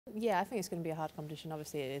Yeah, I think it's going to be a hard competition.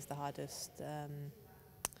 Obviously, it is the hardest,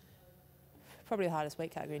 probably the hardest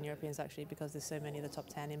weight category in Europeans actually, because there's so many of the top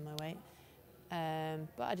 10 in my weight.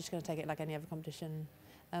 But I'm just going to take it like any other competition.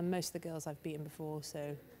 Most of the girls I've beaten before,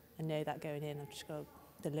 so I know that going in, I've just got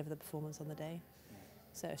to deliver the performance on the day.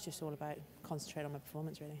 So it's just all about concentrating on my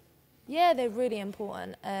performance, really. Yeah, they're really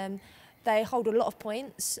important. They hold a lot of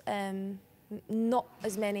points, not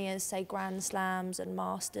as many as, say, Grand Slams and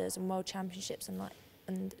Masters and World Championships and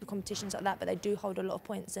competitions like that, but they do hold a lot of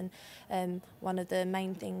points. And one of the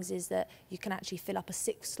main things is that you can actually fill up a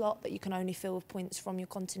 6th slot, but you can only fill with points from your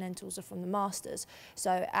Continentals or from the Masters.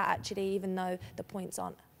 So actually, even though the points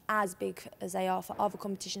aren't as big as they are for other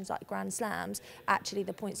competitions like Grand Slams, actually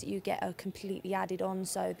the points that you get are completely added on,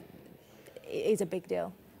 so it is a big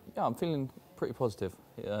deal. Yeah, I'm feeling pretty positive.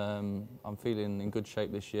 I'm feeling in good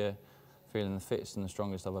shape this year, feeling the fittest and the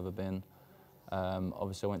strongest I've ever been.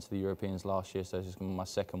 Obviously I went to the Europeans last year, so this is my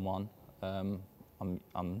second one.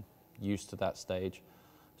 I'm used to that stage,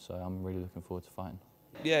 so I'm really looking forward to fighting.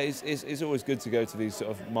 Yeah, it's always good to go to these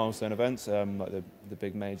sort of milestone events, like the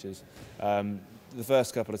big majors. The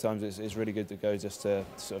first couple of times it's really good to go just to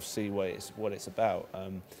sort of see what it's about.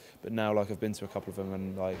 But now, like, I've been to a couple of them,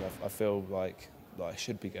 and like I feel like I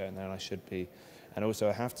should be going there, and I should be, and also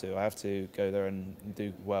I have to go there and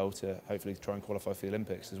do well to hopefully try and qualify for the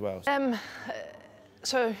Olympics as well.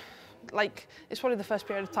 So, like, it's probably the first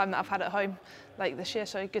period of time that I've had at home, like this year.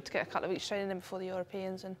 So good to get a couple of weeks training in before the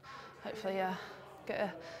Europeans, and hopefully get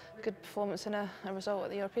a good performance and a result at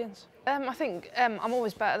the Europeans. I think I'm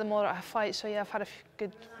always better the more that I fight. So yeah, I've had a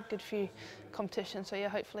good few competitions. So yeah,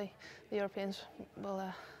 hopefully the Europeans will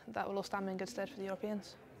that will all stand me in good stead for the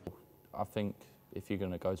Europeans. I think if you're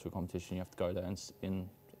going to go to a competition, you have to go there in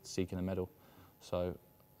seeking a medal. So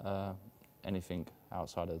anything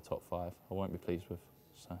outside of the top 5, I won't be pleased with.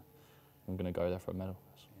 So I'm going to go there for a medal.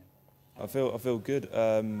 I feel good.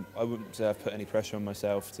 I wouldn't say I've put any pressure on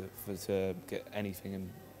myself to get anything in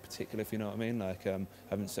particular, if you know what I mean. Like, I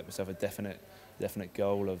haven't set myself a definite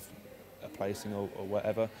goal of a placing or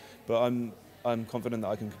whatever. But I'm confident that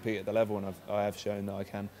I can compete at the level, and I have shown that I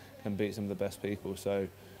can beat some of the best people. So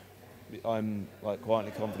I'm like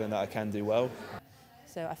quietly confident that I can do well.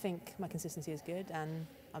 So I think my consistency is good, and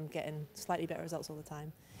I'm getting slightly better results all the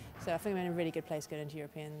time. So I think I'm in a really good place going into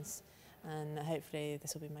Europeans, and hopefully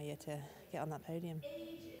this will be my year to get on that podium.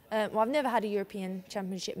 Well, I've never had a European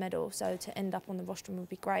Championship medal, so to end up on the rostrum would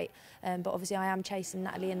be great. But obviously I am chasing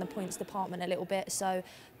Natalie in the points department a little bit, so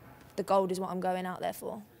the gold is what I'm going out there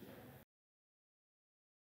for.